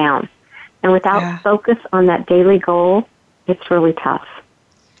written down. And without focus on that daily goal, it's really tough.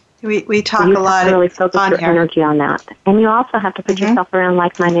 We talk so a lot to really focus on your here. energy on that. And you also have to put yourself around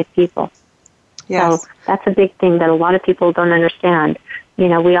like-minded people. Yes. So that's a big thing that a lot of people don't understand.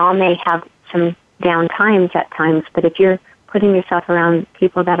 We all may have some down times at times, but if you're putting yourself around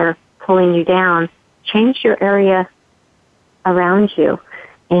people that are pulling you down, change your area around you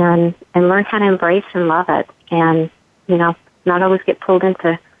and learn how to embrace and love it. And, not always get pulled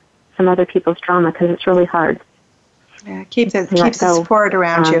into some other people's drama, because it's really hard. Yeah, keep the support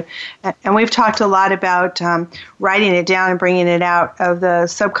around you. And we've talked a lot about writing it down and bringing it out of the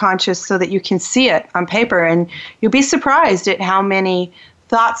subconscious so that you can see it on paper. And you'll be surprised at how many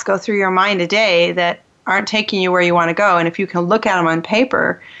thoughts go through your mind a day that aren't taking you where you want to go. And if you can look at them on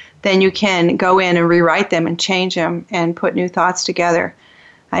paper, then you can go in and rewrite them and change them and put new thoughts together.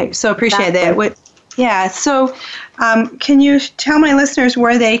 I so appreciate that. Yeah, so can you tell my listeners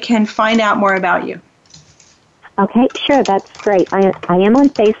where they can find out more about you? Okay, sure, that's great. I am on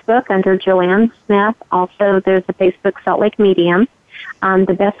Facebook under Joanne Smith. Also, there's a Facebook Salt Lake Medium.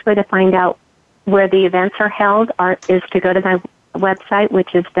 The best way to find out where the events are held is to go to my website,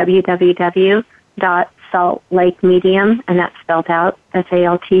 which is www.saltlakemedium, and that's spelled out,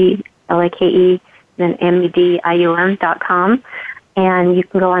 SALTLAKE, then MEDIUM.com. And you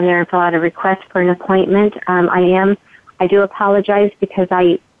can go on there and fill out a request for an appointment. I do apologize because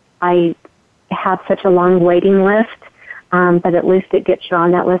I have such a long waiting list, but at least it gets you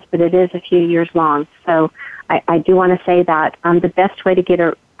on that list, but it is a few years long. So I do want to say that the best way to get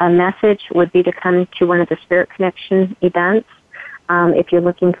a message would be to come to one of the Spirit Connection events if you're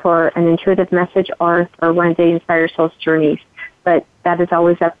looking for an intuitive message or one of the Inspire Souls journeys. But that is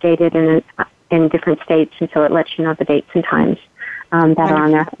always updated in different states, and so it lets you know the dates and times that are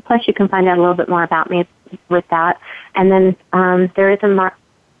on there. Plus, you can find out a little bit more about me with that. And then there is a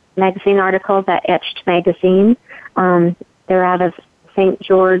magazine article, that Etched magazine. They're out of St.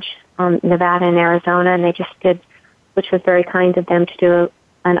 George, Nevada and Arizona, and they just did, which was very kind of them to do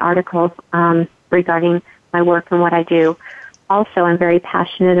an article regarding my work and what I do. Also, I'm very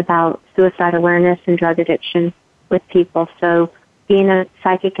passionate about suicide awareness and drug addiction with people. So being a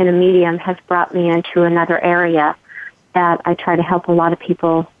psychic and a medium has brought me into another area that I try to help a lot of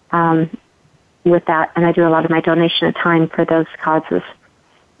people with that, and I do a lot of my donation of time for those causes.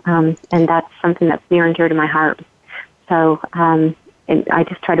 And that's something that's near and dear to my heart. So and I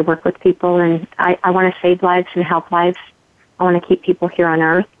just try to work with people, and I want to save lives and help lives. I want to keep people here on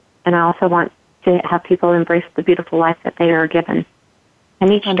earth, and I also want to have people embrace the beautiful life that they are given.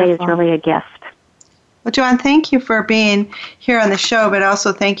 And each day is really a gift. Well, Joanne, thank you for being here on the show, but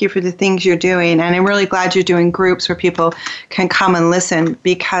also thank you for the things you're doing. And I'm really glad you're doing groups where people can come and listen,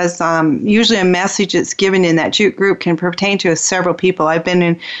 because usually a message that's given in that group can pertain to several people. I've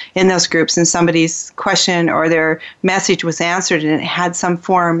been in those groups, and somebody's question or their message was answered, and it had some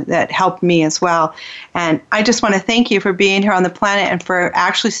form that helped me as well. And I just want to thank you for being here on the planet and for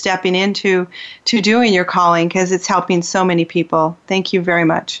actually stepping into doing your calling, because it's helping so many people. Thank you very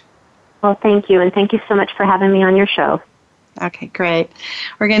much. Well, thank you, and thank you so much for having me on your show. Okay, great.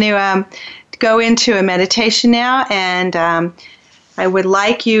 We're going to go into a meditation now, and I would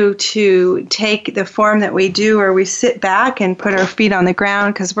like you to take the form that we do, where we sit back and put our feet on the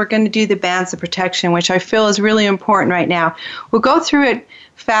ground, because we're going to do the bands of protection, which I feel is really important right now. We'll go through it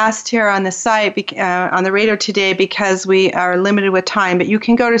fast here on the site, on the radio today, because we are limited with time, but you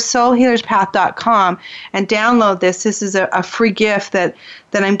can go to soulhealerspath.com and download this. This is a free gift that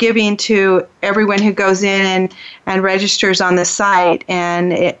I'm giving to everyone who goes in and registers on the site,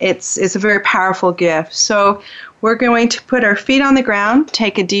 and it's a very powerful gift. So we're going to put our feet on the ground,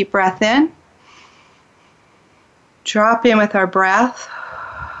 take a deep breath in, drop in with our breath.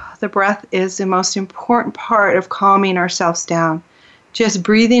 The breath is the most important part of calming ourselves down. Just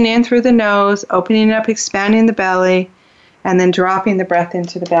breathing in through the nose, opening up, expanding the belly, and then dropping the breath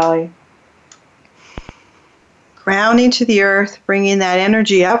into the belly. Grounding to the earth, bringing that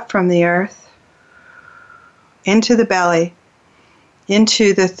energy up from the earth into the belly,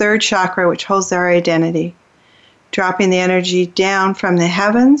 into the third chakra, which holds our identity. Dropping the energy down from the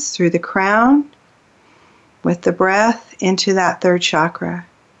heavens through the crown with the breath into that third chakra.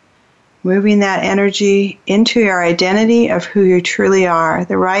 Moving that energy into your identity of who you truly are,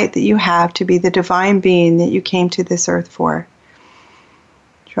 the right that you have to be the divine being that you came to this earth for.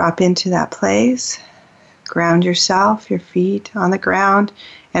 Drop into that place. Ground yourself, your feet on the ground.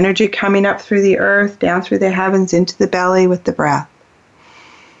 Energy coming up through the earth, down through the heavens, into the belly with the breath.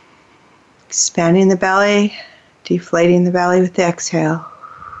 Expanding the belly, deflating the belly with the exhale.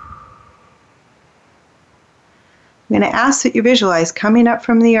 I'm going to ask that you visualize coming up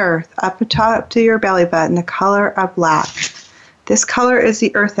from the earth, up atop to your belly button, the color of black. This color is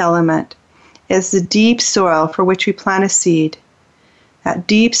the earth element. It's the deep soil for which we plant a seed. That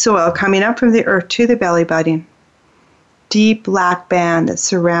deep soil coming up from the earth to the belly button. Deep black band that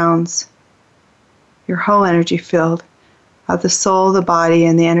surrounds your whole energy field of the soul, the body,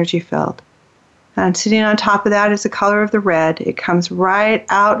 and the energy field. And sitting on top of that is the color of the red. It comes right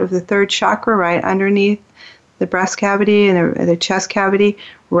out of the third chakra, right underneath the breast cavity and the chest cavity,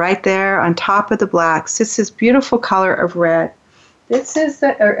 right there on top of the black sits this beautiful color of red. This is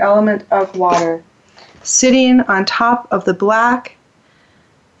the element of water. Sitting on top of the black,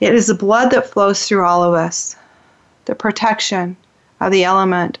 it is the blood that flows through all of us, the protection of the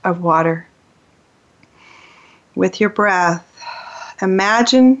element of water. With your breath,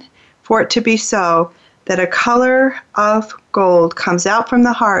 imagine for it to be so that a color of gold comes out from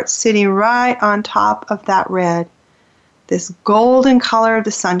the heart, sitting right on top of that red. This golden color of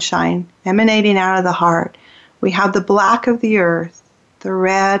the sunshine emanating out of the heart. We have the black of the earth, the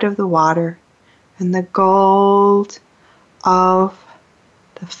red of the water, and the gold of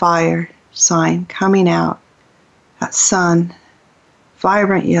the fire sign coming out. That sun,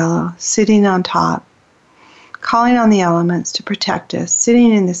 vibrant yellow, sitting on top, calling on the elements to protect us,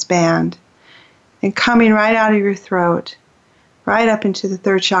 sitting in this band, and coming right out of your throat, right up into the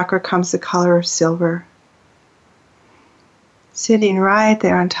third chakra comes the color of silver. Sitting right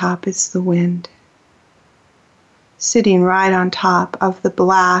there on top is the wind. Sitting right on top of the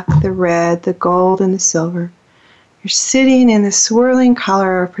black, the red, the gold, and the silver. You're sitting in the swirling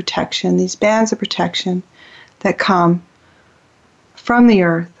color of protection, these bands of protection that come from the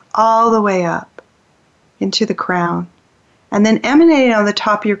earth all the way up into the crown. And then emanating on the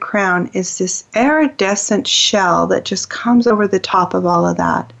top of your crown is this iridescent shell that just comes over the top of all of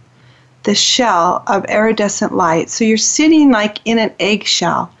that. The shell of iridescent light. So you're sitting like in an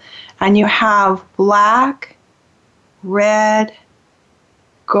eggshell, and you have black, red,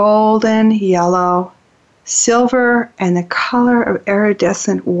 golden, yellow, silver, and the color of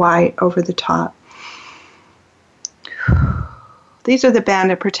iridescent white over the top. These are the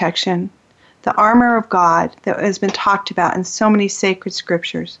band of protection, the armor of God that has been talked about in so many sacred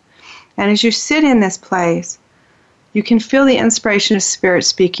scriptures. And as you sit in this place, you can feel the inspiration of Spirit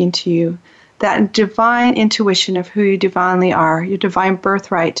speaking to you, that divine intuition of who you divinely are, your divine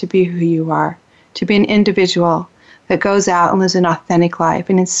birthright to be who you are, to be an individual that goes out and lives an authentic life,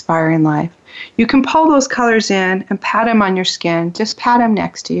 an inspiring life. You can pull those colors in and pat them on your skin. Just pat them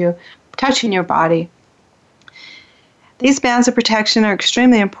next to you, touching your body. These bands of protection are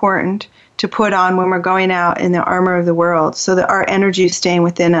extremely important to put on when we're going out in the armor of the world so that our energy is staying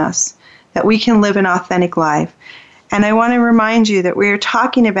within us, that we can live an authentic life. And I want to remind you that we are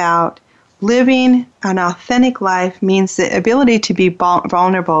talking about living an authentic life means the ability to be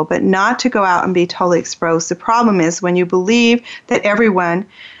vulnerable, but not to go out and be totally exposed. The problem is when you believe that everyone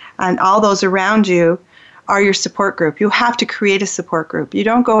and all those around you are your support group. You have to create a support group. You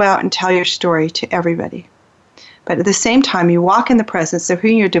don't go out and tell your story to everybody. But at the same time, you walk in the presence of who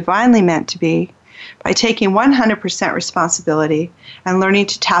you're divinely meant to be by taking 100% responsibility and learning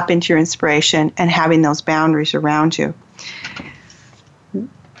to tap into your inspiration and having those boundaries around you.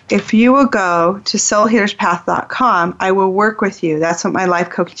 If you will go to soulhealerspath.com, I will work with you. That's what my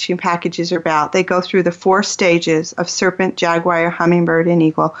life coaching packages are about. They go through the 4 stages of serpent, jaguar, hummingbird, and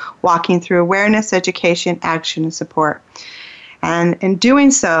eagle, walking through awareness, education, action, and support. And in doing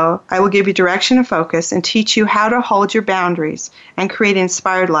so, I will give you direction and focus and teach you how to hold your boundaries and create an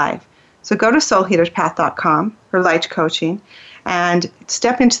inspired life. So go to soulhealerspath.com for life coaching and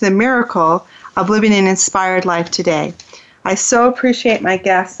step into the miracle of living an inspired life today. I so appreciate my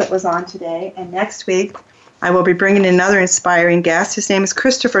guest that was on today. And next week, I will be bringing another inspiring guest. His name is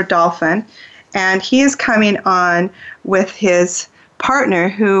Christopher Dolphin, and he is coming on with his partner,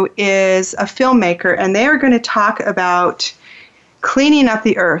 who is a filmmaker, and they are going to talk about cleaning up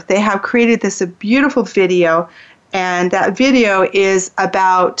the earth. They have created this beautiful video, and that video is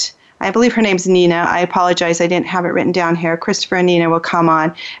about, I believe her name's Nina. I apologize, I didn't have it written down here. Christopher and Nina will come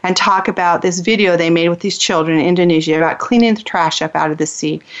on and talk about this video they made with these children in Indonesia about cleaning the trash up out of the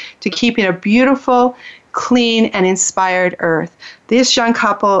sea to keeping a beautiful, clean, and inspired earth. This young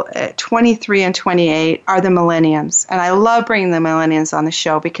couple, 23 and 28, are the millenniums. And I love bringing the millenniums on the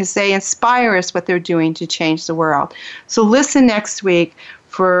show because they inspire us what they're doing to change the world. So listen next week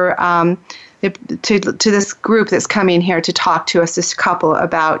for to this group that's coming here to talk to us, this couple,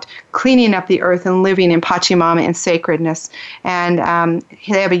 about cleaning up the earth and living in Pachamama and sacredness. And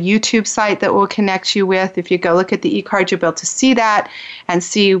they have a YouTube site that we'll connect you with. If you go look at the e-card, you'll be able to see that and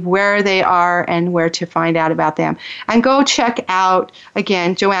see where they are and where to find out about them. And go check out,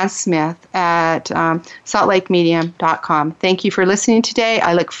 again, Joanne Smith at saltlakemedium.com. Thank you for listening today.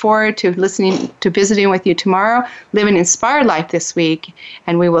 I look forward to visiting with you tomorrow. Live an inspired life this week,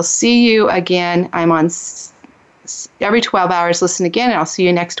 and we will see you again. I'm on every 12 hours. Listen again, and I'll see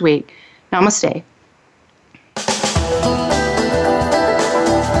you next week. Namaste.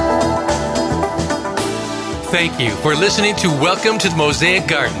 Thank you for listening to Welcome to the Mosaic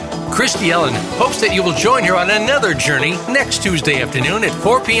Garden. Christy Ellen hopes that you will join her on another journey next Tuesday afternoon at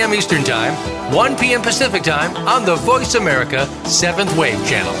 4 p.m. Eastern Time, 1 p.m. Pacific Time on the Voice America 7th Wave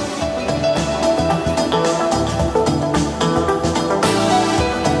channel.